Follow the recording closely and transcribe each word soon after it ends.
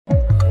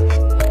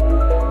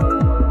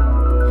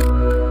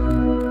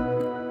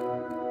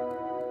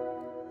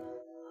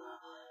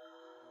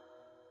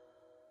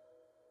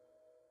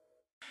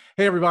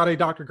Hey everybody,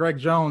 Dr. Greg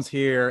Jones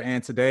here,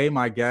 and today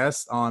my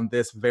guest on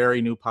this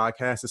very new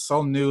podcast is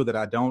so new that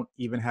I don't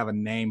even have a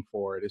name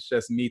for it. It's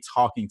just me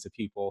talking to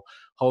people,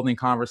 holding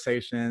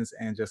conversations,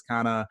 and just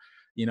kind of,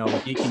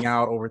 geeking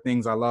out over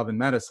things I love in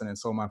medicine. And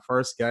so my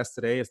first guest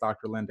today is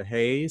Dr. Linda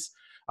Hayes.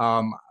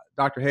 Um,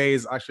 Dr.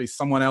 Hayes, actually,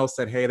 someone else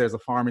said, "Hey, there's a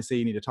pharmacy.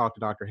 You need to talk to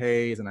Dr.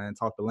 Hayes." And I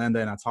talked to Linda,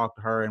 and I talked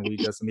to her, and we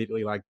just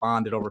immediately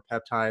bonded over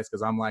peptides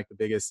because I'm like the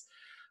biggest.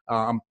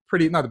 I'm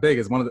pretty, not the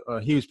biggest, one of the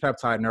huge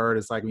peptide nerd.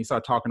 Is like when you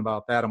start talking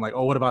about that, I'm like,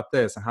 oh, what about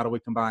this? And how do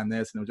we combine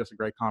this? And it was just a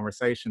great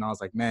conversation. I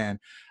was like, man,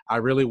 I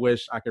really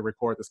wish I could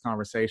record this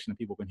conversation and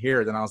people can hear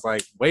it. And I was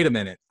like, wait a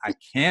minute, I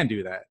can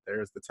do that.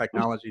 There's the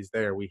technologies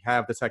there. We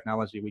have the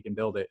technology, we can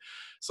build it.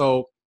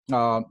 So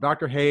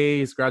Dr.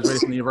 Hayes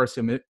graduated from the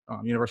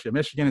University of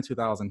Michigan in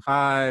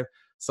 2005.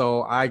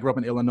 So I grew up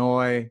in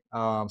Illinois,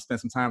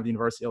 spent some time at the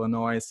University of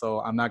Illinois.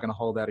 So I'm not going to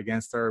hold that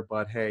against her,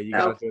 but hey, you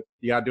got to do it.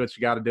 You got to do what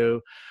you got to do.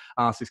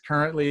 She's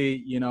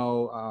currently,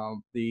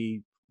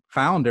 the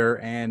founder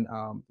and I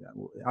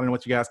don't know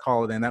what you guys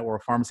call it in that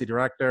world, pharmacy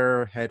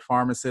director, head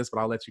pharmacist,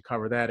 but I'll let you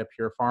cover that at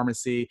Pure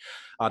Pharmacy.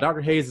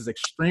 Dr. Hayes is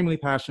extremely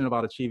passionate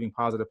about achieving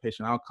positive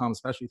patient outcomes,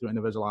 especially through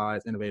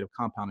individualized, innovative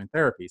compounding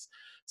therapies.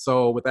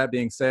 So with that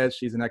being said,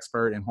 she's an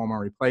expert in hormone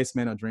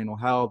replacement, adrenal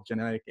health,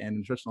 genetic and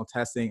nutritional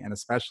testing, and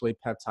especially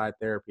peptide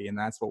therapy. And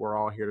that's what we're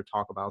all here to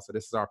talk about. So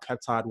this is our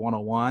Peptide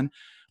 101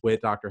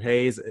 with Dr.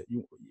 Hayes.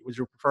 Would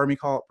you prefer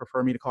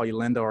me to call you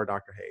Linda or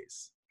Dr.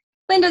 Hayes?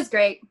 Linda's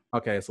great.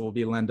 Okay, so we'll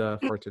be Linda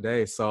for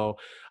today. So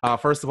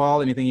first of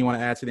all, anything you want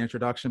to add to the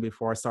introduction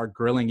before I start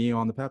grilling you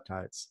on the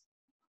peptides?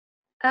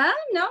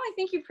 No, I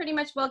think you pretty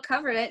much well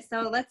covered it.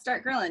 So let's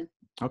start grilling.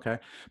 Okay,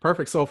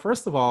 perfect. So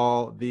first of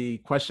all, the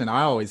question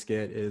I always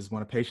get is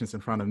when a patient's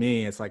in front of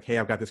me, it's like, hey,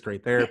 I've got this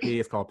great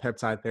therapy. It's called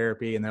peptide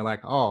therapy. And they're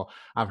like, oh,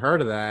 I've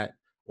heard of that.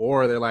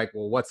 Or they're like,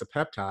 well, what's a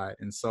peptide?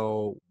 And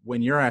so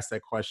when you're asked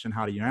that question,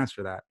 how do you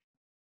answer that?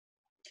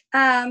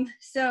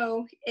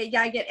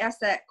 I get asked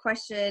that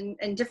question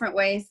in different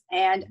ways.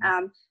 And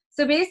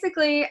so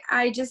basically,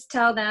 I just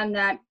tell them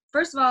that,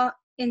 first of all,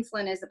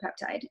 insulin is a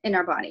peptide in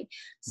our body.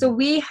 So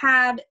we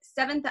have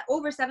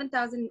over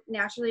 7,000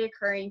 naturally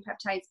occurring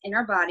peptides in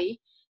our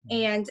body.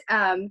 And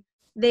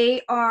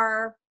they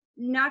are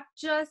not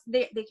just,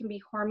 they can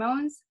be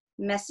hormones,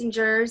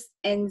 messengers,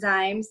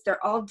 enzymes.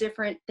 They're all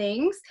different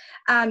things.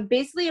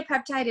 Basically, a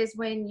peptide is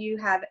when we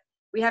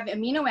have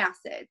amino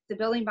acids, the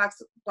building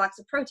blocks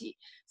of protein.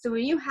 So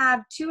when you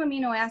have two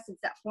amino acids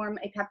that form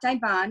a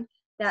peptide bond,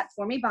 that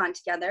form a bond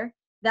together,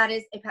 that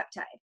is a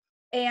peptide.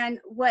 And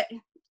what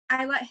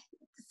I like,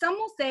 some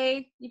will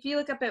say, if you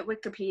look up at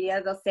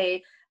Wikipedia, they'll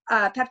say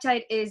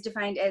peptide is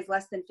defined as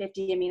less than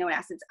 50 amino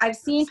acids. I've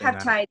seen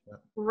peptides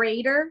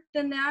greater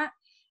than that.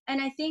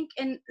 And I think,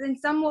 and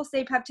some will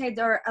say peptides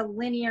are a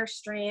linear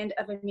strand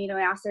of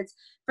amino acids.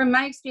 From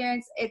my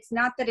experience, it's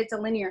not that it's a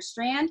linear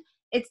strand.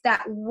 It's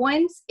that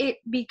once it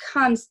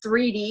becomes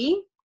 3D,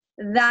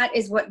 that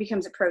is what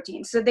becomes a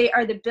protein. So they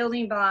are the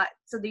building block.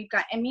 So you've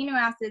got amino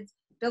acids,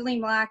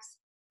 building blocks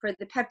for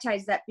the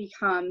peptides that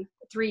become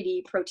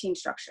 3D protein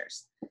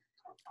structures.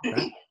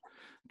 Okay.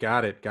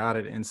 Got it.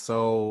 And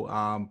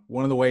so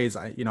one of the ways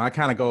I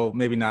kind of go,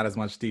 maybe not as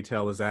much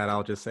detail as that.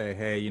 I'll just say,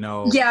 hey,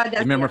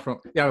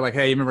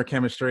 remember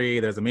chemistry,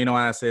 there's amino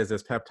acids,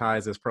 there's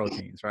peptides, there's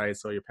proteins, right?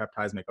 So your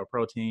peptides make up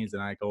proteins.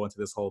 And I go into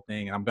this whole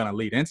thing and I'm going to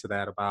lead into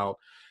that about,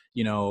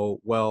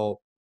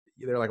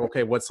 they're like,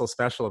 okay, what's so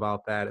special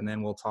about that? And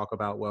then we'll talk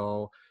about,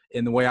 well,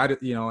 in the way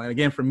and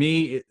again, for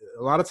me,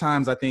 a lot of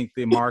times I think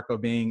the mark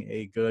of being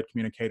a good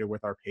communicator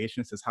with our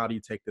patients is how do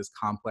you take this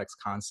complex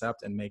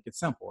concept and make it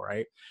simple,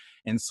 right?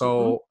 And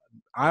so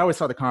I always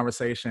start the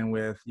conversation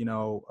with,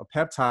 a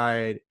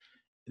peptide,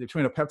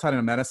 between a peptide and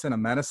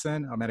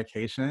a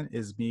medication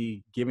is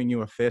me giving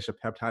you a fish. A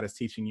peptide is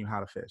teaching you how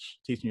to fish,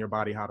 teaching your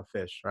body how to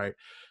fish, right?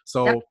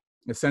 So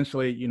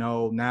essentially,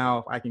 now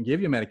if I can give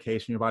you a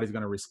medication, your body's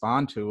going to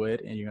respond to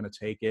it and you're going to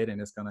take it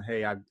and it's going to,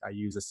 hey, I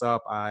use this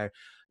up. I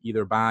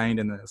either bind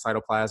in the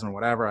cytoplasm or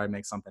whatever, I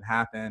make something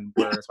happen.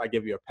 Whereas if I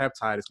give you a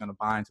peptide, it's going to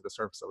bind to the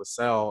surface of a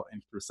cell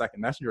and through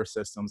second messenger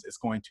systems, it's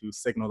going to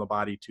signal the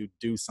body to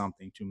do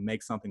something, to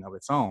make something of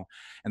its own.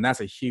 And that's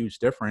a huge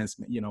difference,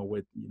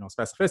 with,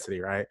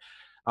 specificity, right?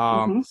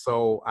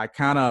 So I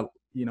kind of,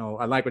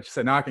 I like what you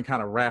said. Now I can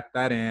kind of wrap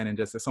that in and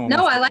just, if someone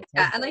I like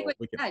that. I like what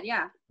you said.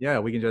 Yeah,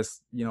 we can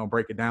just,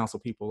 break it down so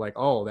people like,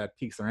 oh, that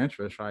piques their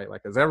interest, right?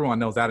 Like, because everyone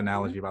knows that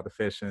analogy about the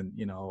fish and,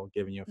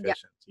 giving you a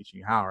fish and teaching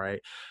you how,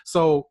 right?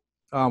 So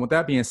with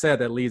that being said,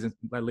 that leads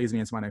me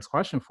into my next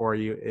question for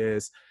you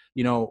is,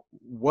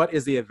 what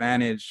is the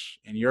advantage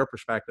in your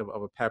perspective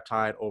of a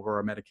peptide over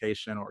a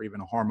medication or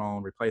even a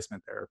hormone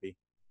replacement therapy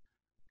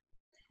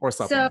or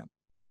supplement?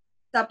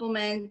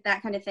 Supplement,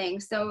 that kind of thing.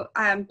 So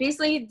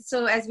basically,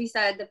 as we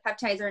said, the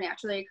peptides are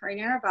naturally occurring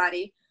in our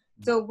body.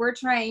 So we're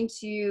trying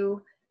to,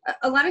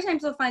 a lot of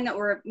times we'll find that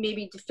we're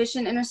maybe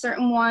deficient in a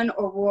certain one,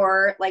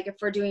 or like if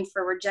we're doing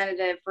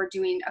we're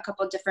doing a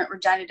couple of different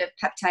regenerative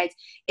peptides,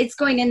 it's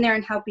going in there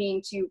and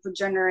helping to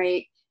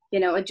regenerate,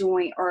 a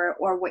joint or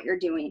what you're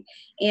doing.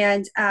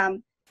 And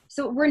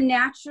So we're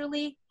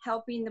naturally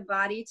helping the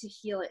body to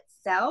heal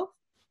itself,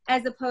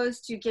 as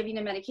opposed to giving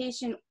a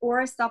medication or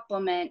a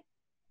supplement.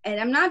 And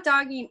I'm not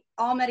dogging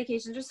all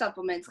medications or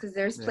supplements, because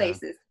there's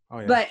places. Oh,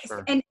 yeah, But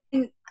sure. and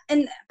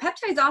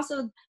peptides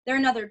also, they're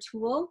another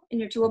tool in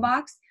your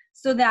toolbox,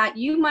 so that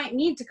you might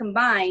need to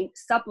combine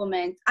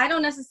supplements. I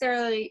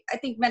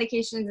think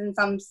medications in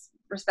some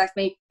respects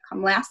may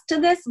come last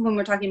to this when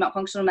we're talking about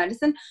functional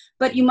medicine,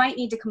 but you might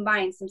need to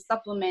combine some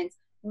supplements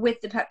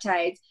with the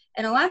peptides.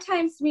 And a lot of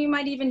times we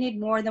might even need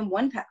more than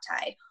one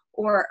peptide,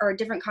 or a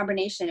different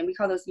combination. And we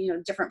call those,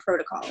 different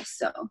protocols.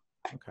 So.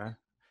 Okay.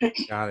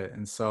 Got it.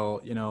 And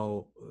so,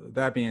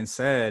 that being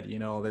said,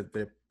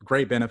 the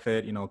great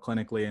benefit,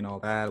 clinically and all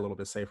that, a little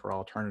bit safer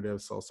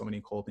alternatives. So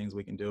many cool things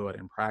we can do it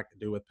in practice,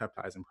 do with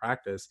peptides in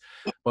practice.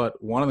 But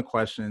one of the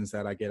questions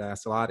that I get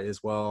asked a lot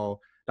is,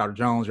 well, Dr.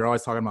 Jones, you're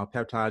always talking about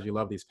peptides. You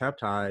love these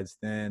peptides.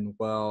 Then,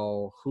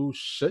 well, who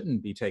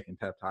shouldn't be taking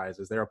peptides?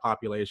 Is there a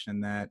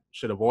population that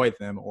should avoid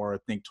them, or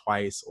think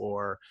twice,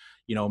 or,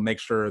 make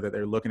sure that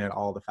they're looking at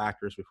all the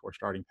factors before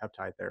starting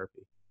peptide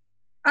therapy?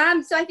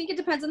 So I think it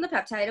depends on the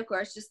peptide, of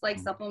course, just like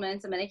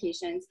supplements and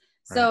medications.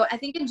 Right. So I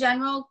think in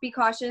general, be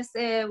cautious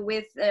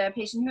with a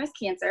patient who has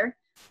cancer.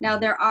 Now,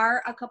 there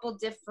are a couple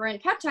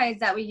different peptides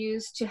that we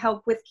use to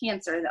help with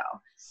cancer, though.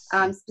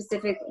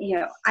 Specific,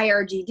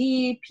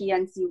 IRGD,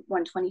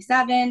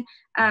 PNC127.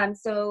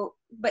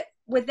 But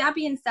with that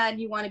being said,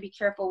 you want to be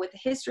careful with the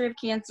history of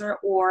cancer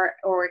or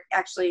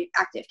actually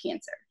active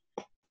cancer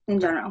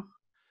in general.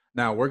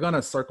 Now, we're going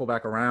to circle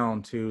back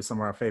around to some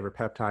of our favorite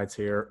peptides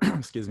here.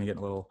 Excuse me, getting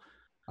a little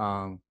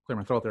clear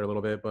my throat there a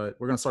little bit, but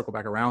we're going to circle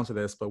back around to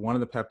this. But one of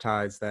the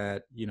peptides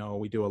that,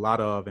 we do a lot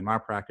of in my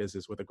practice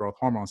is with the growth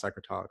hormone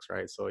cycrotalks,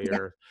 right? So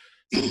your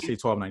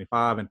CDC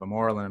 1295 and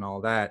vamorolone and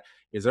all that.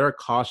 Is there a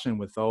caution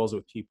with those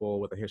with people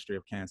with a history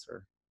of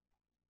cancer?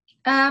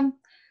 If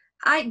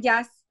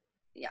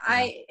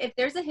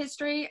there's a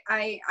history,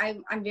 I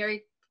am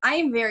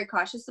very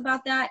cautious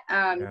about that.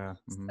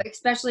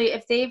 Especially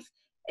if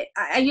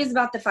I use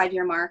about the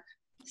 5-year mark.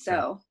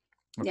 So,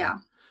 okay. Yeah.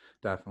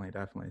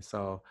 Definitely.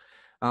 So,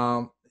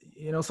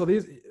 so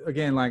these,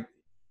 again, like,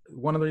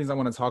 one of the reasons I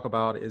want to talk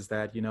about is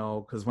that,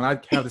 because when I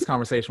have this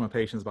conversation with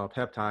patients about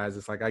peptides,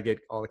 it's like I get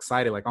all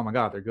excited, like, oh my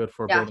God, they're good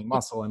for building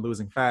muscle and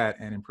losing fat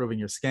and improving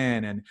your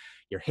skin and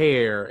your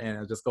hair.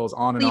 And it just goes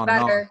on and on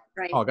and on.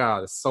 Right. Oh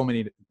God, there's so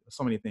many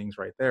things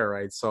right there.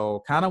 Right.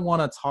 So kind of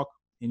want to talk,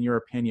 in your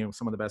opinion,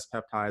 some of the best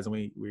peptides,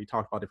 and we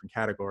talked about different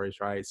categories,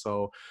 right?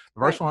 So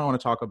the first one I want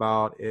to talk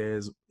about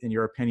is, in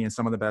your opinion,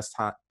 some of the best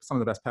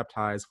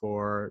peptides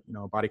for,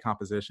 body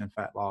composition,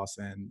 fat loss,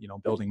 and,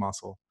 building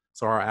muscle.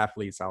 So our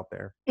athletes out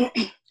there.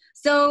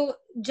 So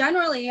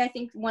generally, I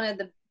think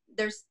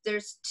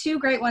there's two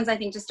great ones I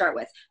think to start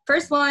with.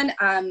 First one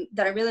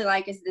that I really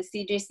like is the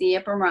CJC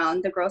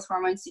Ipamorelin, the growth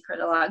hormone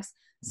secretagogues.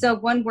 So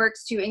one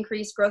works to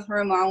increase growth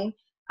hormone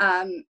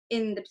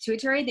in the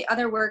pituitary. The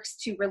other works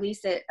to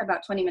release it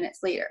about 20 minutes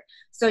later.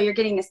 So you're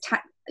getting this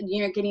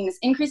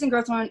increase in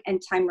growth hormone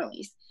and time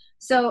release.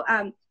 So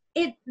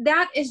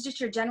that is just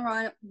your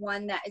general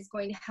one that is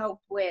going to help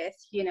with,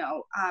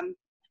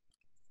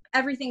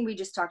 everything we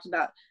just talked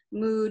about: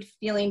 mood,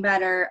 feeling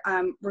better,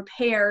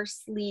 repair,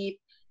 sleep,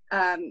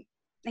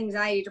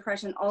 anxiety,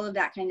 depression, all of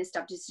that kind of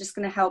stuff. It's just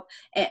going to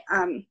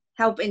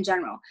help in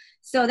general.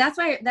 So that's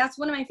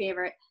one of my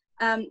favorite.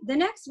 The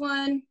next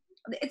one,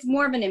 it's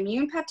more of an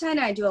immune peptide.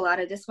 I do a lot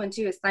of this one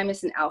too, is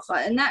thymosin alpha.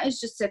 And that is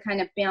just to kind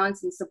of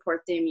balance and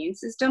support the immune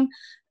system.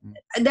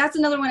 That's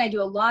another one I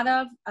do a lot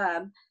of.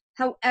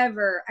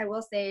 However, I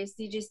will say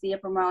CJC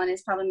Ipamorelin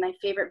is probably my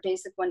favorite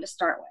basic one to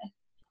start with.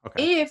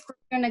 Okay. If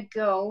we're going to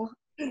go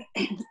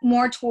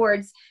more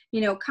towards,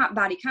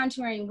 body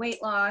contouring,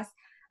 weight loss,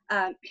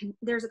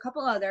 there's a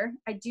couple other.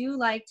 I do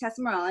like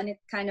tesamorelin.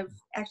 It's kind of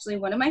actually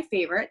one of my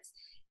favorites.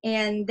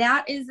 And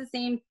that is the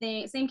same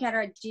thing, same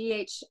category,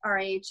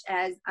 GHRH,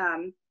 as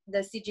the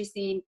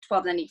CJC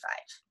 1295.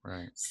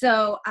 Right.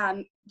 So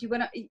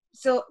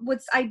so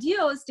what's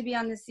ideal is to be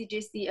on the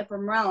CJC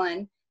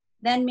Ipamorelin,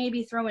 then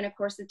maybe throw in a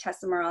course of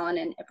tesamorelin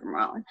and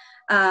ipamorelin,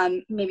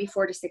 maybe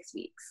 4 to 6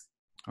 weeks,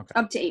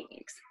 up to 8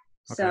 weeks.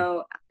 Okay.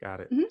 So got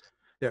it. Mm-hmm.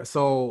 Yeah.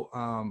 So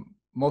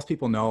most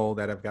people know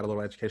that I've got a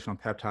little education on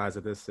peptides,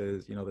 that this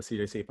is, the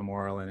CJC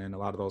Ipamorelin and a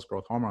lot of those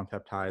growth hormone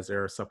peptides,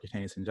 they're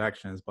subcutaneous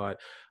injections, but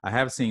I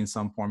have seen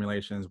some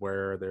formulations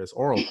where there's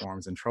oral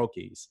forms and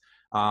troches.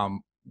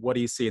 What do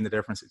you see in the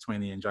difference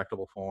between the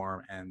injectable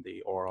form and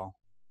the oral?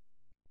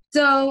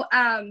 So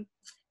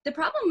the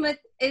problem is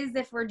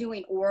if we're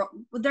doing oral,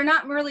 they're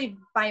not really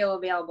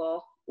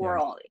bioavailable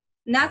orally.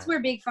 And that's where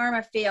Big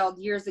Pharma failed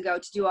years ago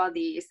to do all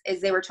these,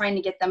 is they were trying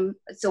to get them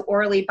so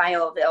orally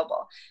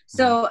bioavailable.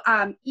 So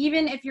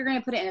even if you're going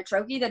to put it in a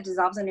troche that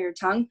dissolves under your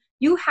tongue,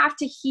 you have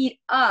to heat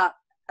up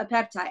a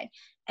peptide.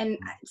 And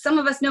some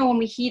of us know when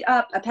we heat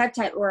up a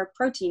peptide or a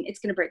protein, it's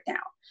going to break down.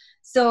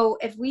 So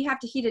if we have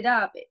to heat it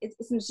up,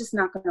 it's just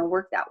not going to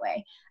work that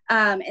way.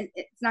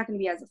 It's not going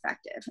to be as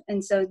effective.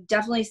 And so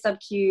definitely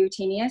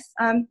subcutaneous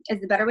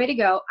is the better way to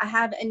go. I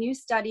have a new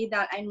study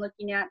that I'm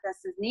looking at that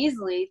says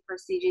nasally for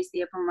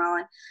CGC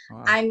ipamorelin.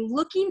 Wow. I'm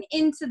looking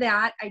into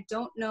that. I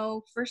don't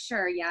know for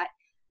sure yet.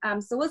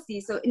 So we'll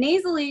see. So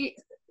nasally,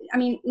 I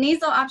mean,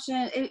 nasal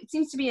option, it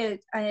seems to be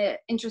a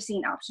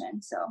interesting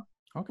option. So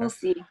we'll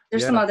see.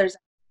 There's some others.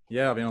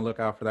 Yeah, I'll be on the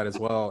lookout for that as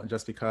well.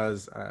 Just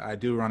because I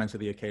do run into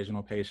the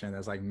occasional patient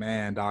that's like,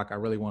 man, doc, I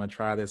really want to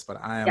try this, but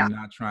I am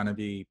not trying to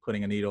be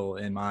putting a needle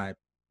in my,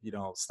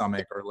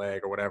 stomach or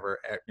leg or whatever,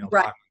 5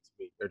 Right. times a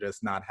week. They're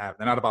just not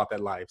they're not about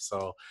that life.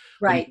 So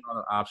right.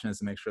 other options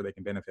to make sure they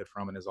can benefit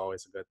from it is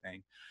always a good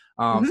thing.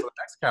 Mm-hmm. So the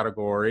next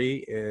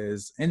category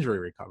is injury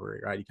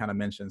recovery, right? You kind of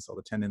mentioned, so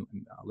the tendon,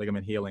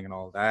 ligament healing and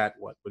all that.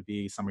 What would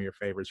be some of your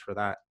favorites for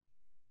that?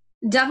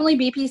 Definitely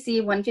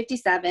BPC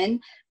 157.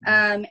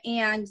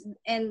 And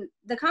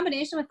the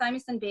combination with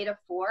thymosin beta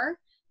 4,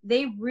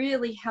 they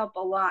really help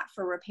a lot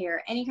for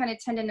repair, any kind of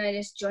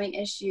tendonitis, joint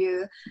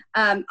issue.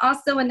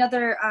 Also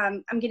another,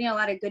 I'm getting a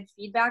lot of good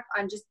feedback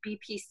on just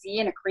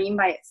BPC and a cream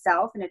by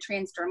itself, and a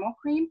transdermal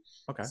cream.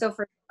 Okay. So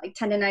for like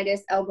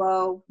tendonitis,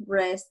 elbow,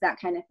 wrist, that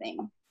kind of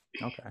thing.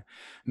 Okay.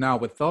 Now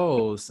with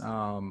those,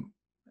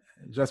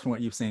 just from what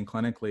you've seen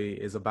clinically,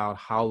 is about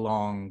how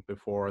long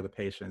before the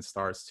patient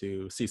starts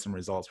to see some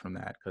results from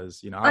that?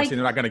 Because, obviously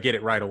they're not going to get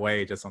it right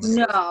away just on the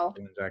no.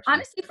 injection.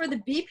 Honestly, for the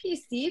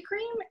BPC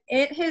cream,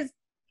 it has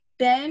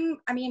been,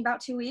 about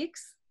 2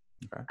 weeks.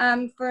 Okay.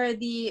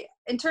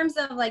 In terms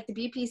of like the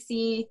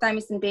BPC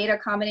thymosin beta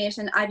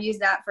combination, I've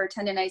used that for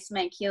tendonitis in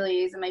my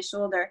Achilles and my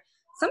shoulder.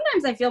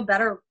 Sometimes I feel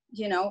better,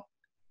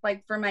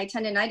 like for my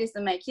tendonitis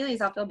in my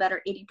Achilles, I'll feel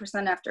better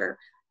 80% after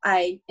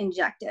I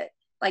inject it,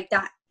 like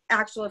that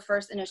actual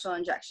first initial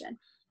injection.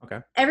 Okay.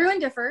 Everyone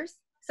differs.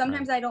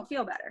 Sometimes I don't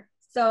feel better.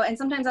 So, and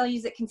sometimes I'll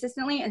use it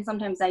consistently and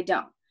sometimes I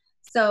don't.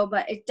 So,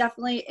 but it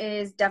definitely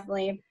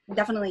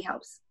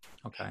helps.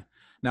 Okay.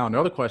 Now,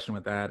 another question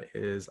with that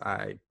is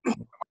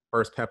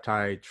first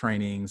peptide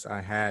trainings I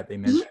had, they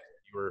mentioned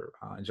you were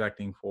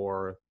injecting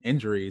for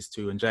injuries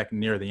to inject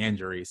near the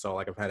injury. So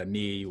like I've had a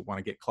knee, you want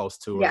to get close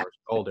to it, or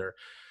shoulder.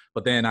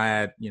 But then I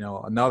had,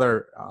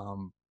 another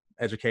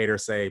educator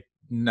say,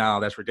 no,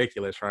 that's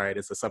ridiculous, right?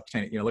 It's a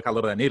subcutaneous, look how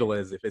little that needle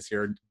is. If it's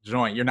your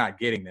joint, you're not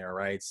getting there,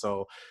 right?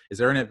 So is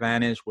there an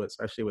advantage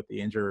especially with the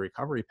injury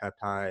recovery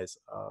peptides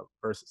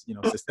versus,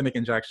 systemic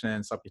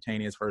injection,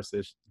 subcutaneous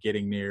versus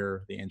getting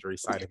near the injury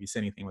site? Have you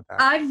seen anything with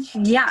that?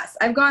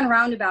 I've gone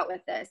roundabout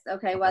with this.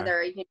 Okay.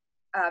 Whether you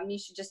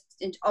should just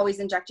always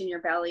inject in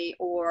your belly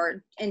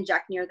or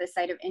inject near the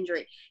site of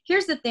injury.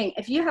 Here's the thing.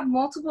 If you have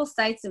multiple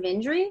sites of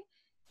injury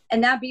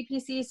and that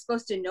BPC is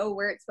supposed to know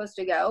where it's supposed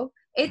to go,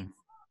 it's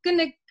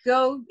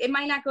it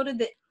might not go to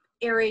the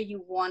area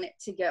you want it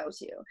to go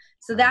to.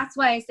 So that's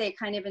why I say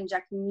kind of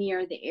inject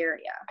near the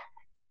area.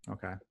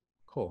 Okay,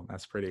 cool.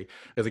 That's pretty,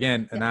 because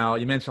again, now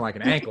you mentioned like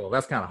an ankle,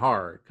 that's kind of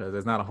hard because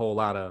there's not a whole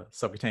lot of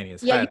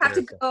subcutaneous fat.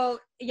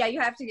 You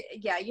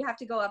have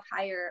to go up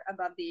higher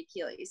above the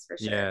Achilles for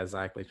sure. Yeah,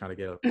 exactly. Trying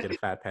to get a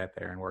fat pad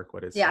there and work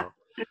with it. So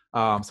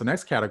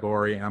next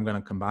category, and I'm going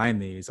to combine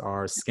these,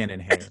 are skin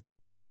and hair.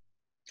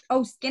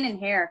 Oh, skin and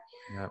hair.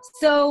 Yep.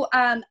 So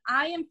I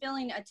am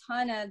feeling a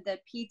ton of the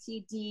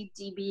PTD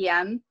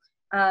DBM.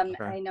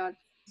 I know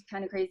it's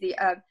kind of crazy,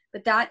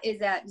 but that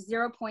is at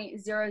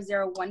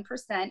 0.001%,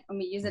 and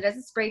we use it as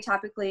a spray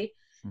topically.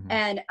 Mm-hmm.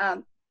 And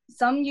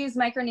some use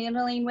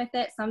microneedling with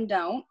it, some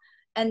don't.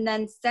 And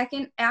then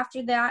second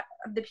after that,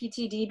 the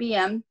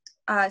PTDBM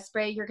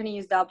spray, you're going to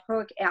use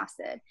valproic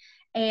acid.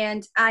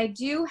 And I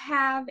do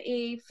have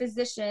a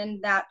physician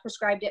that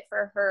prescribed it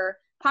for her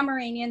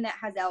Pomeranian that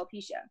has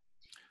alopecia.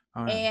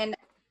 And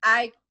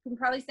I can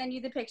probably send you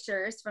the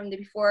pictures from the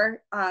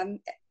before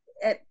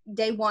at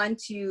day 1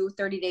 to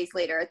 30 days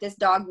later. This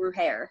dog grew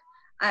hair.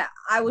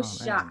 I was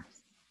shocked.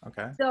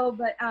 Okay. So,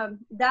 but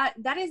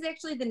that is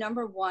actually the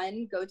number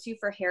one go-to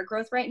for hair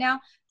growth right now.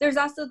 There's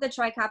also the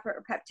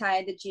tricopper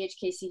peptide, the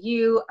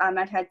GHKCU.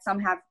 I've had some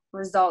have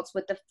results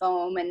with the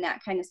foam and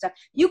that kind of stuff.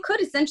 You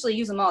could essentially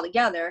use them all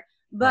together,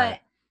 but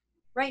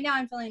right now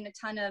I'm feeling a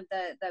ton of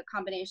the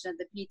combination of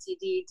the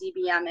PTD,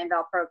 DBM, and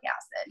valproic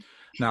acid.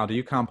 Now, do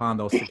you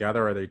compound those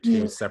together, or are they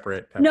two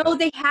separate peptides? No,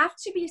 they have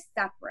to be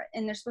separate,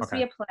 and they're supposed to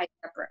be applied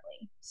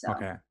separately. So.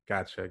 Okay,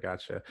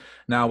 gotcha.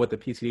 Now, with the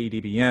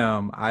PTD,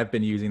 DBM, I've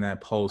been using that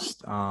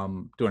post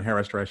doing hair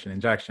restoration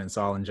injections.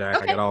 So I'll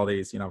inject. I got all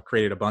these,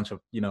 created a bunch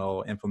of,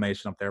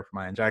 inflammation up there for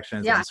my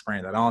injections. I'm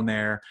spraying that on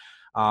there.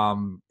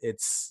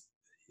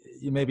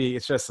 Maybe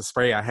it's just a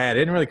spray I had. It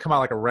didn't really come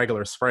out like a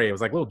regular spray. It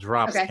was like little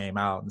drops came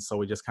out. And so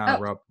we just kind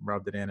of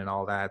rubbed it in and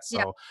all that.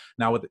 So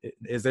now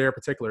is there a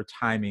particular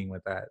timing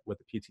with that, with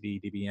the PTD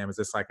DBM? Is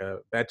this like a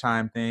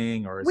bedtime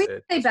thing, or is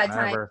it say bedtime?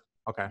 Whenever?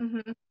 Okay.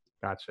 Mm-hmm.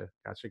 Gotcha.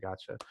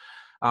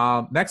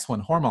 Next one,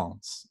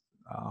 hormones,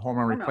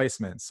 hormone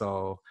replacement.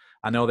 So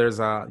I know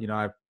there's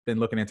I've been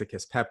looking into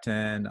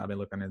Kisspeptin. I've been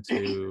looking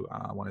into,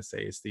 I want to say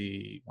it's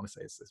the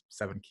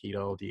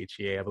 7-keto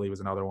DHEA, I believe is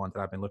another one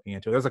that I've been looking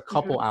into. There's a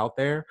couple out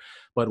there,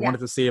 but Yeah. wanted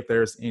to see if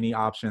there's any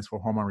options for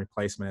hormone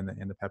replacement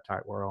in the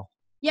peptide world.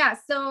 Yeah.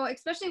 So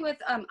especially with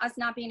us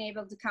not being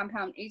able to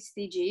compound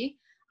HCG,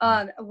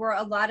 where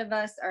a lot of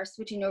us are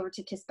switching over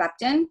to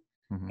Kisspeptin,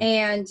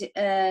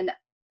 and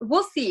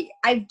we'll see.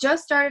 I've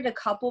just started a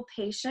couple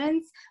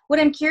patients. What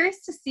I'm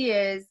curious to see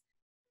is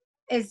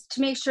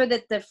to make sure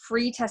that the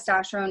free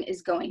testosterone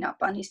is going up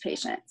on these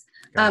patients.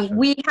 Gotcha.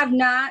 We have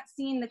not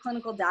seen the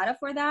clinical data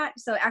for that.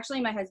 So actually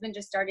my husband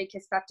just started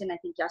Kisspeptin, I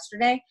think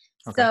yesterday.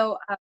 Okay. So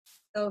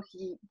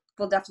he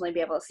will definitely be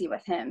able to see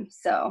with him.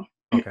 So.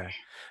 Okay.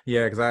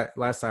 Yeah, because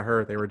last I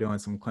heard they were doing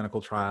some clinical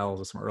trials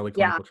or some early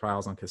clinical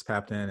trials on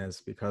Kisspeptin,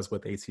 is because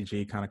with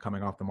HCG kind of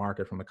coming off the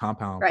market from the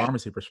compound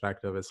pharmacy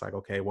perspective, it's like,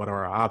 okay, what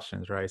are our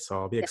options, right? So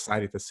I'll be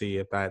excited to see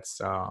if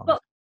that's well,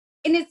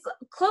 and it's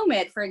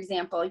Clomid, for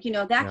example,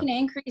 that can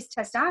increase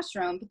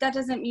testosterone, but that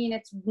doesn't mean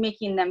it's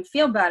making them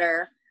feel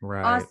better.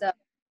 Right. Also,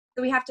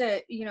 so we have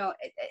to,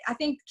 I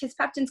think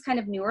Kisspeptin's kind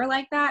of newer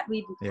like that.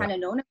 We've kind of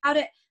known about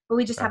it, but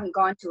we just haven't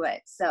gone to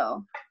it.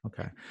 So.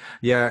 Okay.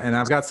 Yeah. And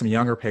I've got some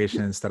younger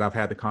patients that I've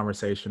had the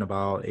conversation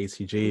about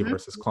HCG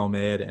versus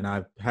Clomid, and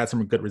I've had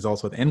some good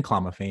results with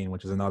enclomiphene,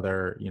 which is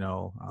another,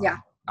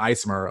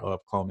 isomer of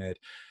Clomid.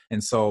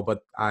 And so, but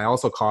I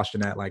also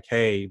caution that, like,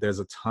 hey, there's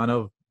a ton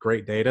of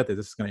great data that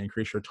this is going to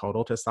increase your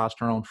total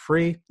testosterone.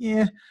 Free,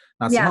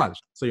 not so much.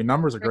 So your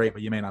numbers are great,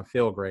 but you may not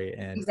feel great.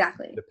 And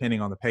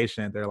depending on the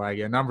patient, they're like,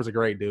 your numbers are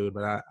great, dude,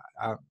 but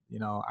I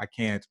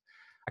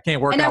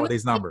can't work out with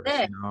these numbers.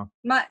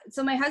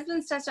 So my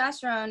husband's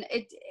testosterone,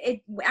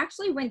 it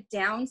actually went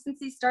down since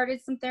he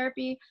started some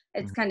therapy.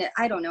 It's kind of,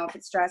 I don't know if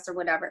it's stress or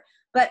whatever,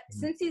 but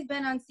since he's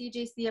been on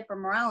CJC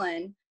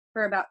ipamorelin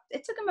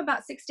it took him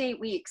about 6 to 8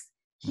 weeks.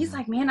 He's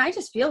like, man, I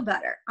just feel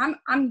better.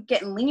 I'm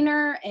getting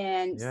leaner.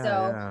 And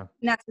and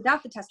that's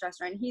without the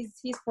testosterone.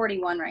 He's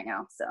 41 right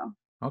now. So.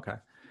 Okay.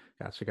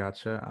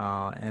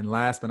 Gotcha. And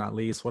last but not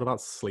least, what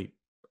about sleep?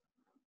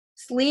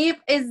 Sleep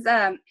is,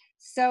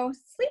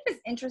 sleep is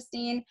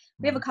interesting.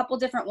 We have a couple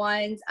different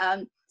ones.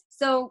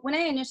 So when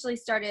I initially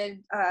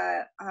started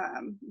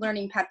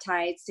learning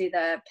peptides through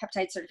the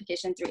peptide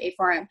certification through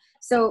A4M,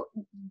 so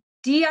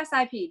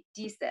DSIP,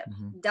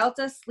 DSIP,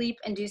 Delta Sleep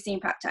Inducing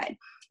Peptide.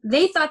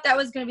 They thought that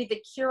was going to be the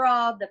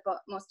cure-all, the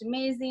most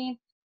amazing.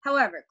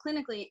 However,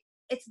 clinically,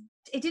 it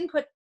didn't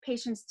put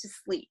patients to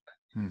sleep.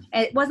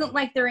 It wasn't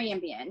like their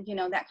Ambien,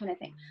 that kind of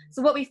thing.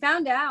 So what we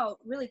found out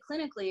really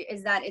clinically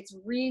is that it's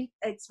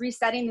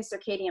resetting the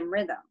circadian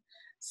rhythm.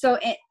 So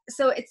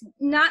it's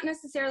not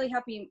necessarily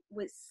helping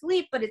with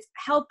sleep, but it's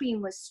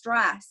helping with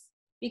stress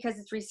because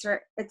it's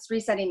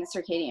resetting the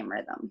circadian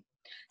rhythm.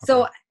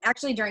 So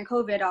actually during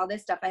COVID, all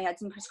this stuff, I had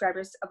some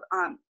prescribers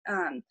of,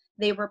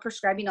 they were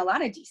prescribing a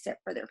lot of DSIP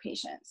for their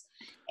patients.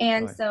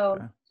 And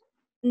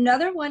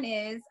another one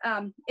is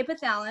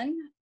ipethalin,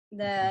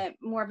 the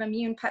more of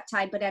immune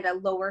peptide, but at a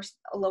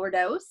lower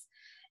dose.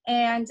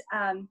 And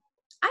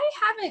I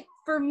haven't,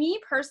 for me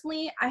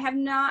personally, I have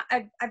not,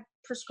 I've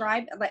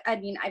prescribed,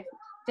 I've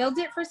filled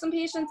it for some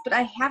patients, but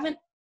I haven't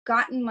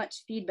gotten much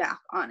feedback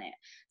on it.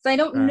 So I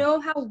don't know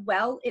how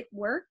well it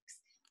works.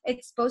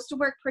 It's supposed to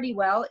work pretty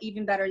well,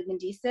 even better than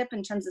DSIP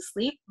in terms of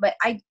sleep, but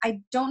I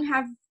don't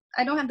have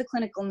the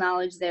clinical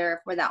knowledge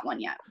there for that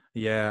one yet.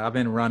 Yeah, I've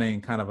been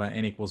running kind of an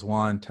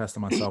N=1,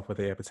 testing myself with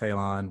the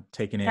epithalon,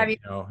 taking it.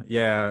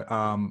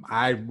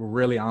 I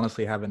really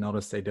honestly haven't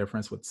noticed a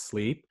difference with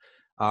sleep.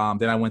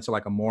 Then I went to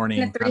like a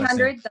morning. The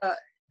 300,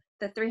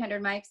 the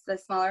 300 mics, the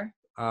smaller.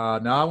 No,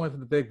 I went for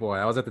the big boy.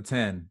 I was at the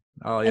 10.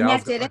 Oh yeah, and I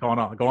was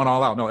going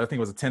all out. No, I think it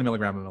was a 10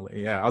 milligram.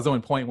 Yeah, I was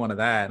doing 0.1 of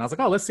that, and I was like,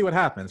 oh, let's see what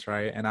happens,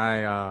 right? And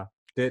I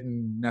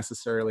didn't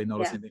necessarily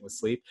notice anything with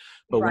sleep,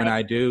 but when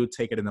I do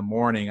take it in the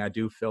morning, I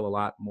do feel a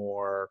lot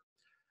more.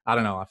 I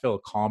don't know. I feel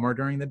calmer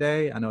during the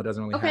day. I know it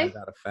doesn't really have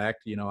that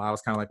effect. I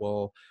was kind of like,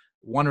 well,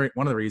 one of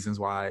the reasons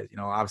why,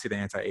 obviously the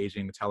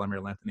anti-aging, the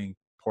telomere lengthening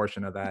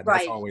portion of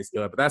that's always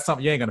good, but that's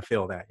something you ain't gonna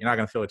feel that. You're not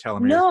gonna feel a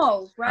telomere.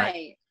 No,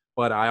 right.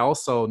 But I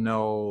also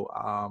know,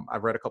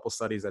 I've read a couple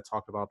studies that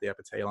talked about the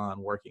epithalon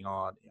working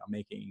on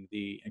making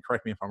and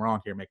correct me if I'm wrong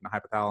here, making the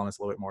hypothalamus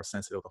a little bit more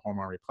sensitive to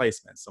hormone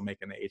replacement. So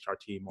making the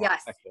HRT more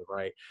effective,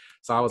 right?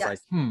 So I was like,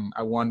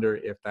 I wonder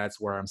if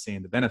that's where I'm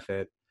seeing the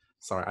benefit.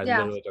 Sorry, I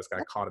literally just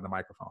got caught in the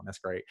microphone. That's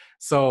great.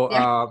 So,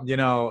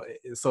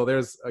 so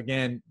there's,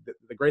 again,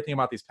 the great thing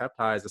about these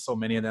peptides is so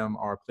many of them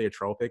are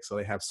pleiotropic. So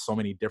they have so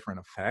many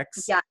different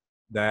effects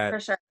that, for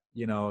sure.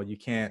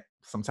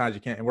 Sometimes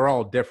you can't, and we're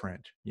all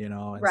different,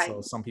 and so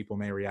some people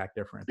may react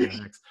different to the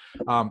next.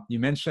 You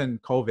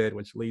mentioned COVID,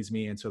 which leads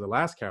me into the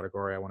last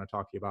category I want to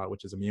talk to you about,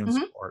 which is immune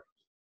support.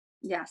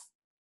 Yes.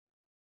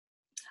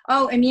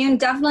 Oh, immune,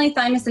 definitely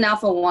thymosin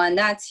alpha-1.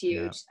 That's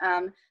huge.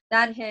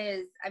 That has,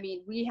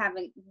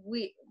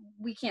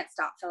 we can't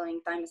stop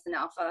filling thymosin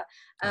alpha.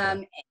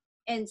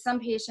 And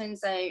some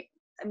patients, they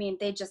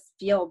just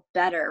feel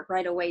better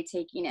right away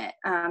taking it.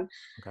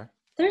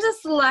 There's a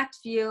select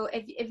few.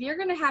 If you're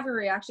going to have a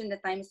reaction to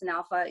thymosin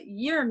alpha,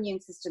 your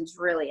immune system's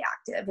really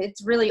active.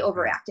 It's really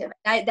overactive.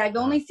 I've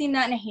only seen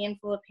that in a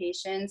handful of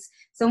patients.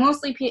 So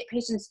mostly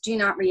patients do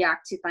not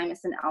react to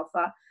thymosin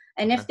alpha.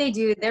 And if they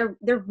do, they're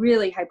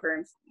really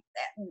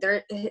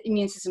their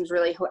immune system's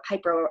really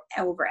hyper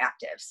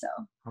overactive. So.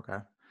 Okay.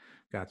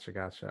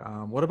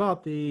 Gotcha. What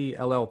about the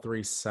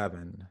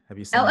LL37? Have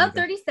you seen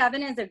anything?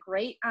 LL37 is a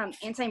great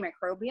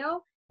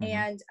antimicrobial, Mm-hmm.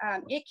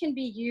 and it can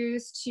be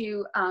used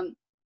to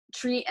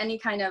treat any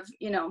kind of,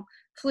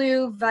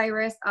 flu,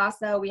 virus.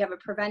 Also, we have a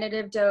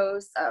preventative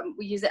dose.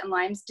 We use it in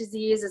Lyme's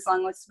disease as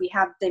long as we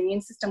have the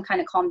immune system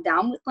kind of calmed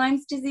down with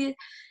Lyme's disease,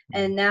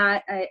 and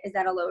that is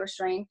at a lower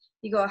strength.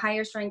 You go a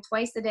higher strength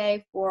twice a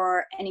day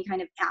for any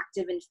kind of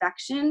active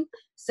infection.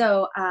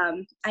 So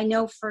I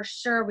know for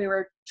sure we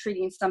were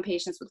treating some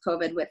patients with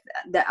COVID with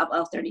the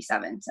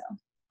LL37. So.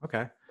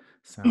 Okay.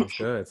 Sounds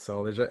good.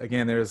 So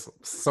there's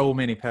so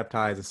many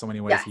peptides and so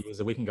many ways to use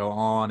it. We can go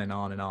on and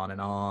on and on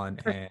and on.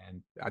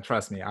 And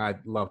trust me, I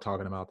love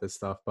talking about this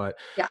stuff. But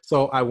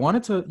so I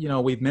wanted to,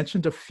 we've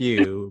mentioned a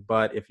few,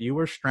 but if you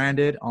were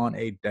stranded on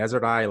a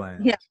desert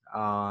island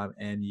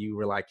and you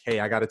were like, hey,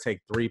 I got to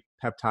take 3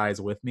 peptides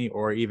with me,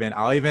 or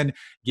I'll even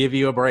give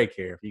you a break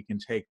here. If you can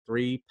take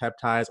 3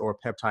 peptides or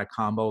peptide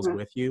combos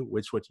with you,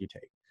 which would you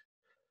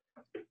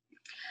take?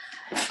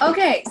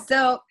 Okay.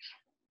 So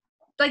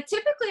like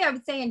typically I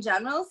would say in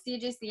general,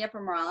 CJC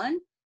ipamorelin,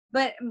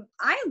 but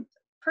I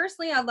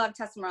love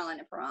tesamorelin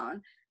and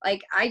ipamorelin.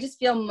 Like I just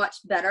feel much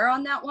better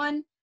on that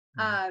one.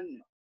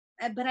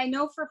 But I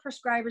know for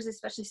prescribers,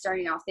 especially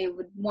starting off, they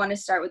would want to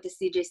start with the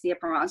CJC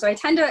ipamorelin. So I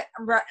tend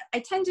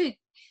to,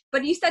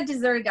 but you said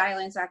deserted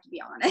islands, so I have to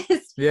be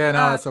honest. Yeah,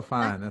 no, that's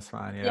fine. That's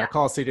fine. Yeah. I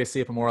call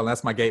CJC ipamorelin.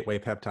 That's my gateway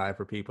peptide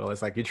for people.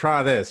 It's like, you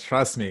try this,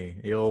 trust me,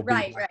 you'll be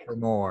back for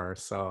more.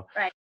 So,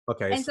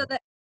 okay. And so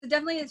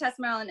definitely the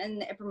tesamorelin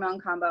and the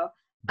ipamorelin combo.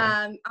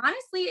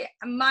 Honestly,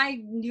 my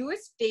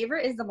newest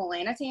favorite is the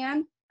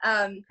melanotan.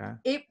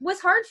 It was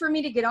hard for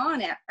me to get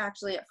on it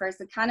actually at first.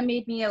 It kind of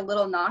made me a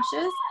little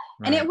nauseous,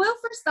 and it will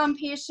for some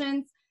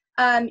patients.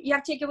 You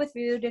have to take it with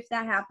food if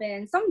that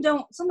happens. Some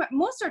don't.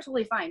 Most are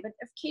totally fine, but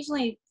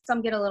occasionally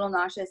some get a little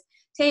nauseous.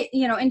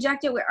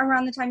 Inject it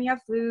around the time you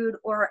have food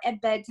or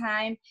at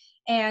bedtime,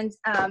 and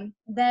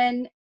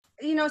then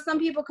some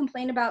people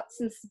complain about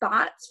some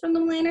spots from the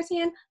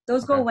melanotan.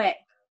 Those go away.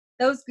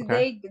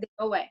 They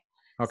go away.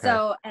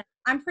 So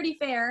I'm pretty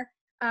fair.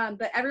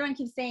 But everyone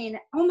keeps saying,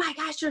 oh my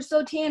gosh, you're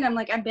so tan. I'm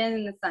like, I've been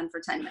in the sun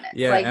for 10 minutes.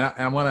 Yeah. And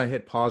I want to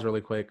hit pause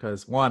really quick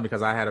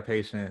because I had a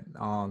patient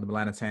on the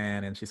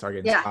melanotan and she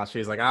started getting spots.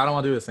 She's like, I don't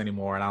want to do this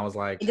anymore. And I was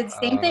like, I did the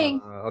same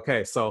thing.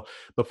 Okay. So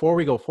before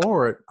we go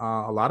forward,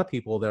 a lot of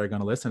people that are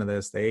going to listen to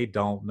this, they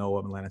don't know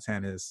what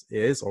melanotan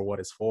is or what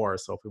it's for.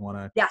 So if we want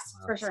to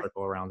for sure,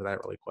 circle around to that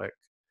really quick.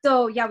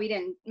 So we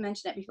didn't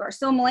mention it before.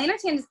 So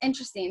melanotan is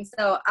interesting.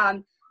 So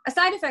a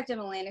side effect of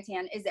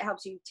melanotan is it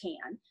helps you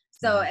tan.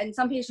 So, and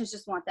some patients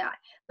just want that,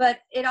 but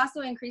it also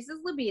increases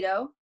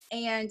libido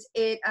and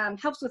it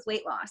helps with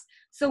weight loss.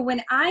 So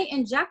when I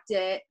inject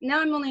it,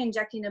 now I'm only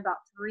injecting about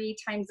 3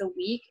 times a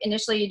week.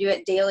 Initially you do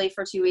it daily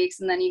for 2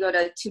 weeks and then you go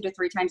to 2 to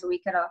 3 times a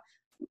week at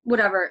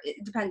whatever.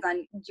 It depends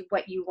on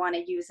what you want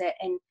to use it.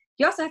 And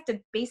you also have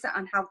to base it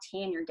on how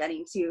tan you're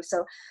getting too.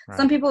 So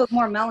some people with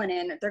more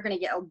melanin, they're going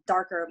to get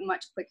darker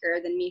much quicker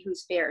than me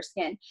who's fair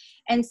skin.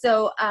 And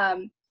so,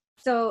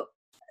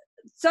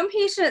 some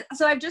patients,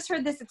 so I've just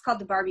heard this, it's called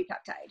the Barbie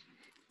peptide.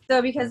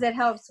 So because it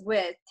helps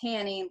with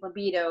tanning,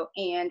 libido,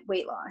 and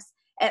weight loss.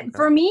 And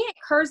for me, it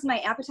curbs my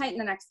appetite in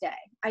the next day.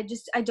 I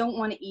don't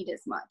want to eat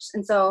as much.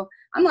 And so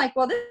I'm like,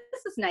 well, this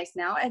is nice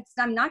now.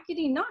 I'm not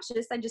getting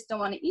nauseous. I just don't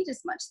want to eat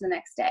as much the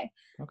next day.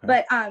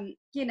 But,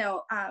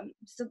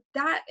 so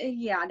that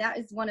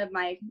is one of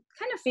my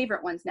kind of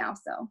favorite ones now.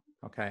 So.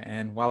 Okay.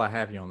 And while I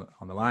have you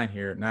on the line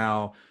here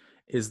now,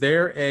 is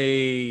there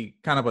a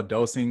kind of a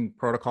dosing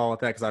protocol with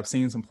that? Because I've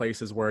seen some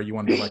places where you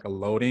want to do like a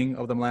loading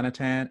of the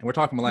melanotan, and we're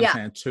talking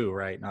melanotan 2,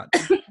 right? Not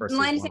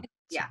melanotan,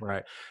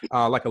 right.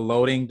 Like a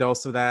loading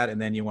dose of that, and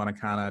then you want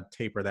to kind of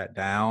taper that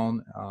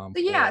down.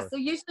 So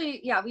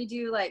usually,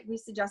 we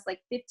suggest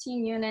like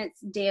 15 units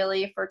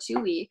daily for 2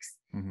 weeks,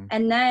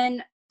 and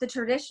then the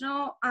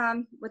traditional,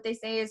 what they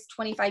say is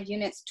 25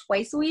 units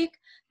twice a week.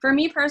 For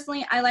me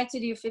personally, I like to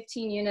do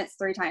 15 units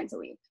 3 times a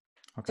week.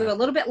 So a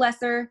little bit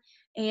lesser.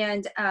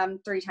 And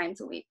 3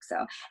 times a week.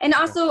 So, and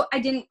also I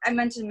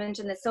mentioned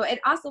this. So it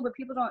also, where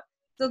people don't,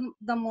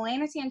 the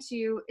melanotan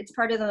 2, it's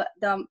part of the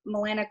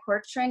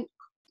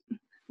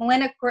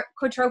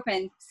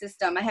melanocortropin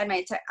system. I had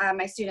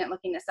my student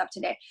looking this up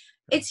today.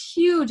 It's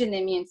huge in the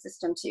immune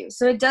system too.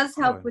 So it does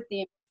help with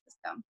the immune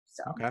system.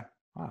 So. Okay.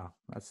 Wow.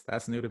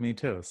 That's new to me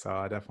too. So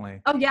I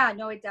definitely. Oh yeah,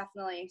 no, it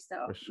definitely.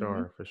 So. For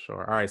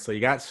sure. All right. So you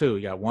got 2,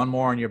 you got 1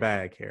 more in your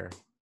bag here.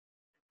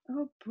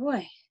 Oh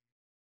boy.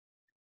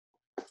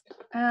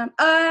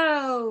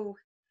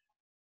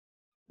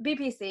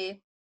 BPC.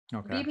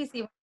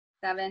 BPC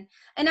 7.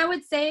 And I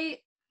would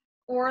say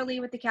orally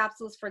with the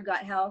capsules for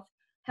gut health.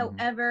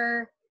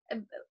 However,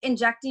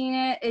 injecting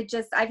it,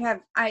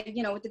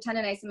 with the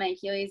tendonitis in my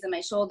Achilles and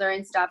my shoulder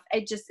and stuff,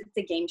 it's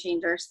a game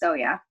changer. So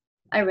yeah,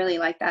 I really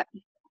like that.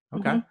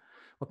 Okay.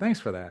 Well,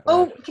 thanks for that.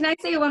 Oh, can I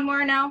say one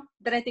more now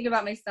that I think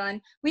about my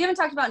son? We haven't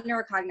talked about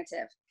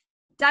neurocognitive.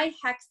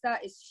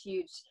 DiHexa is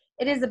huge.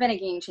 It has been a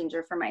game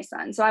changer for my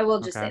son. So I will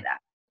just say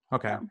that.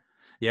 Okay. So.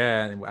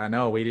 Yeah, I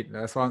know we did.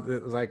 That's why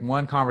it was like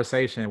one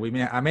conversation.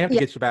 I may have to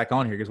get you back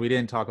on here because we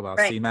didn't talk about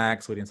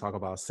CMAX. We didn't talk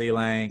about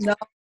C-Link. No,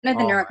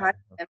 nothing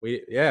neurocognitive.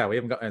 We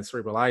haven't gotten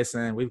cerebral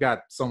lysin. We've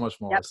got so much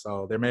more. Yep.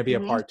 So there may be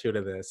a part 2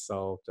 to this.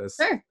 So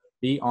just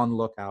be on the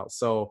lookout.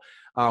 So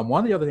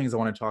one of the other things I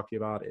want to talk to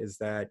you about is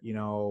that,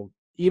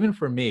 even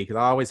for me, because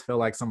I always feel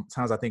like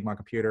sometimes I think my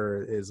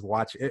computer is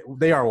watching.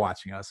 They are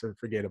watching us, so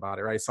forget about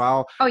it, right?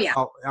 So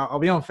I'll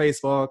be on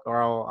Facebook,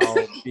 or I'll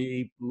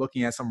be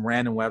looking at some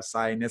random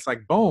website, and it's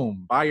like,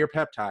 boom, buy your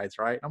peptides,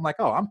 right? I'm like,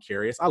 oh, I'm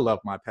curious. I love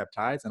my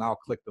peptides, and I'll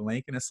click the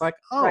link, and it's like,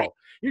 oh,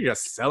 you're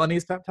just selling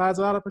these peptides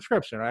without a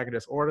prescription, right? I can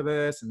just order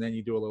this, and then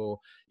you go a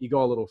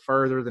little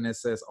further than it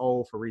says,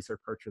 oh, for research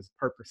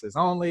purposes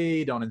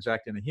only, don't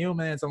inject into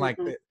humans. I'm like,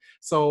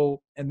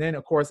 so, and then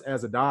of course,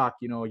 as a doc,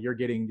 you're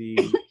getting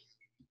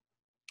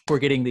we're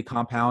getting the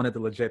compounded, the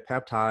legit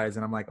peptides.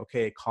 And I'm like,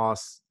 okay, it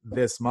costs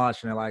this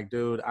much. And they're like,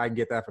 dude, I can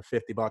get that for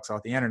 $50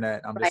 off the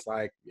internet. And I'm just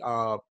like,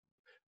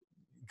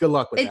 good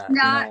luck with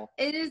that.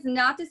 It is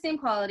not the same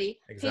quality.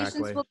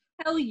 Exactly. Patients will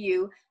tell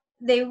you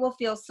they will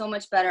feel so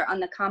much better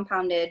on the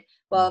compounded,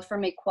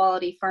 from a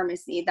quality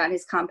pharmacy that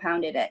has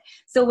compounded it.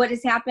 So what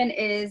has happened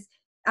is,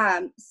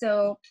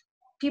 so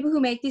people who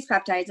make these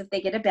peptides, if they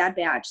get a bad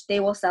batch,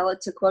 they will sell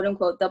it to quote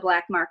unquote the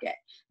black market.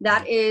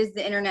 That is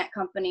the internet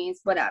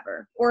companies,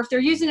 whatever. Or if they're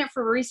using it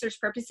for research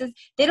purposes,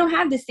 they don't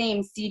have the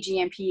same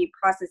CGMP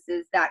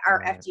processes that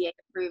our FDA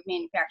approved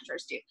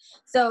manufacturers do.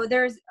 So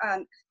there's,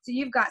 so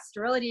you've got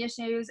sterility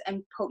issues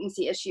and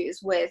potency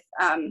issues with,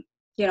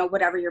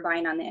 whatever you're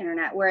buying on the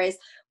internet. Whereas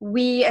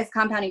we as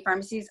compounding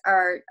pharmacies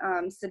are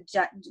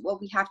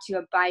we have to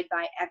abide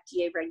by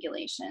FDA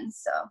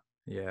regulations. So.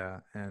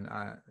 Yeah. And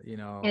and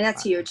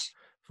that's huge.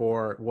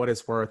 For what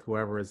it's worth,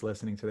 whoever is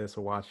listening to this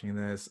or watching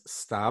this,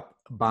 stop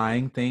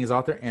buying things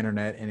off the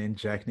internet and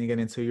injecting it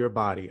into your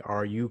body.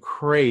 Are you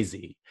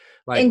crazy?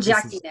 Like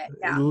injecting it,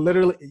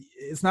 literally,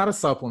 it's not a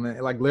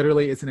supplement. Like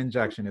literally, it's an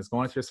injection. It's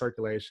going to your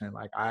circulation.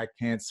 Like I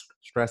can't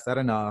stress that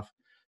enough.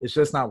 It's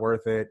just not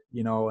worth it.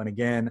 And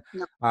again,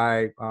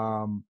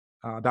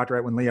 Dr.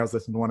 Edwin Lee, I was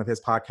listening to one of his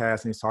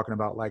podcasts, and he's talking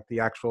about like the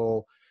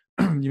actual.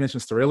 You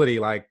mentioned sterility,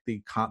 like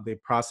the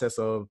process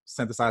of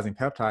synthesizing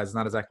peptides is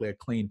not exactly a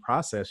clean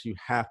process. You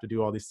have to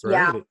do all these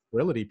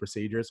sterility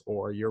procedures,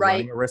 or you're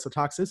running a risk of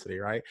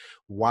toxicity, right?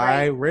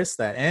 Why risk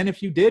that? And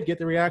if you did get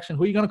the reaction,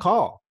 who are you going to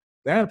call?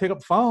 They're going to pick up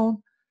the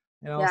phone,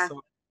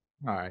 So,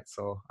 all right,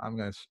 so I'm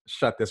going to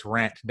shut this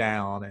rant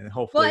down, and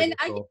hopefully.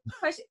 Well,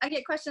 and I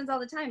get questions all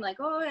the time, like,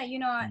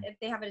 if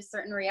they have a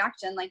certain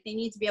reaction, like they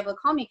need to be able to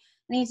call me.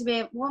 They need to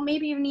be,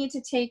 maybe you need to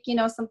take,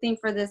 something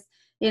for this.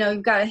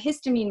 You've got a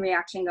histamine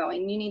reaction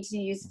going, you need to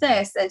use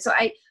this. And so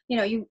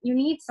you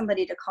need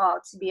somebody to call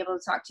to be able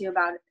to talk to you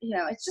about it.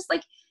 It's just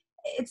like,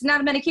 it's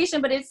not a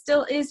medication, but it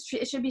still is,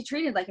 it should be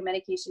treated like a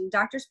medication.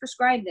 Doctors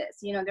prescribe this,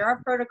 there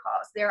are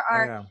protocols, there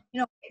are,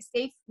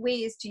 safe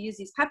ways to use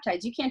these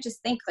peptides. You can't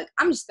just think like,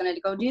 I'm just going to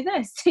go do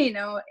this,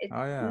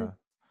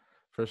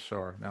 For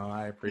sure. No,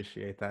 I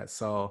appreciate that.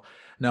 So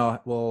I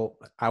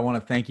want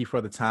to thank you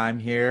for the time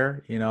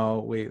here.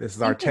 This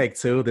is our take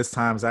 2. This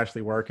time is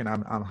actually working.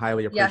 I'm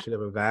highly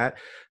appreciative of that.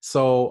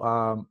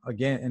 So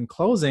again, in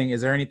closing,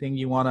 is there anything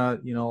you want to,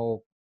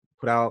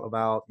 put out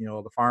about,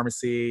 the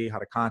pharmacy, how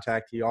to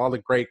contact you, all the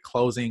great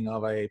closing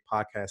of a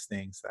podcast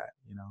things that,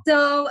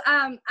 So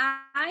I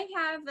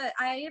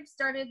have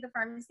started the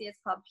pharmacy. It's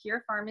called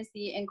Pure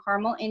Pharmacy in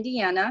Carmel,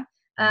 Indiana.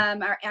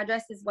 Our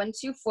address is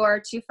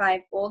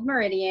 12425 Old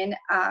Meridian.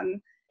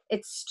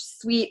 It's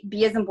Suite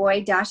B as in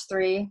boy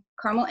 -3,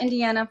 Carmel,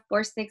 Indiana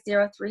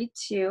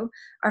 46032.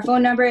 Our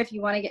phone number, if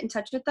you want to get in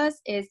touch with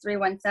us, is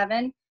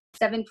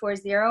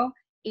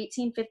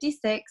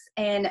 317-740-1856.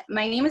 And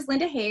my name is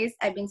Linda Hayes.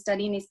 I've been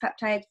studying these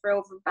peptides for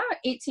over about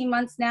 18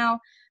 months now.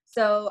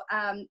 So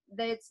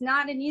it's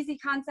not an easy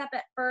concept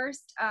at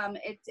first.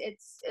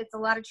 It's a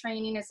lot of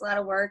training, it's a lot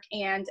of work,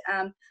 and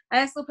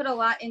I also put a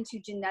lot into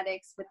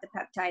genetics with the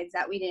peptides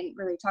that we didn't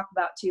really talk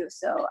about too.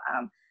 So,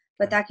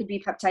 but that could be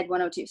peptide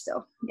 102.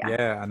 So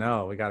yeah, I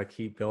know we got to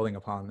keep building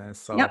upon this.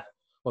 So,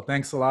 well,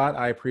 thanks a lot.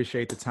 I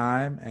appreciate the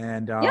time,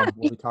 and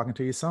we'll be talking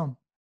to you soon.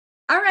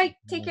 All right,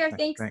 take care.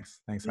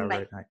 Thanks. Thanks. Have a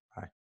great night.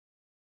 Bye.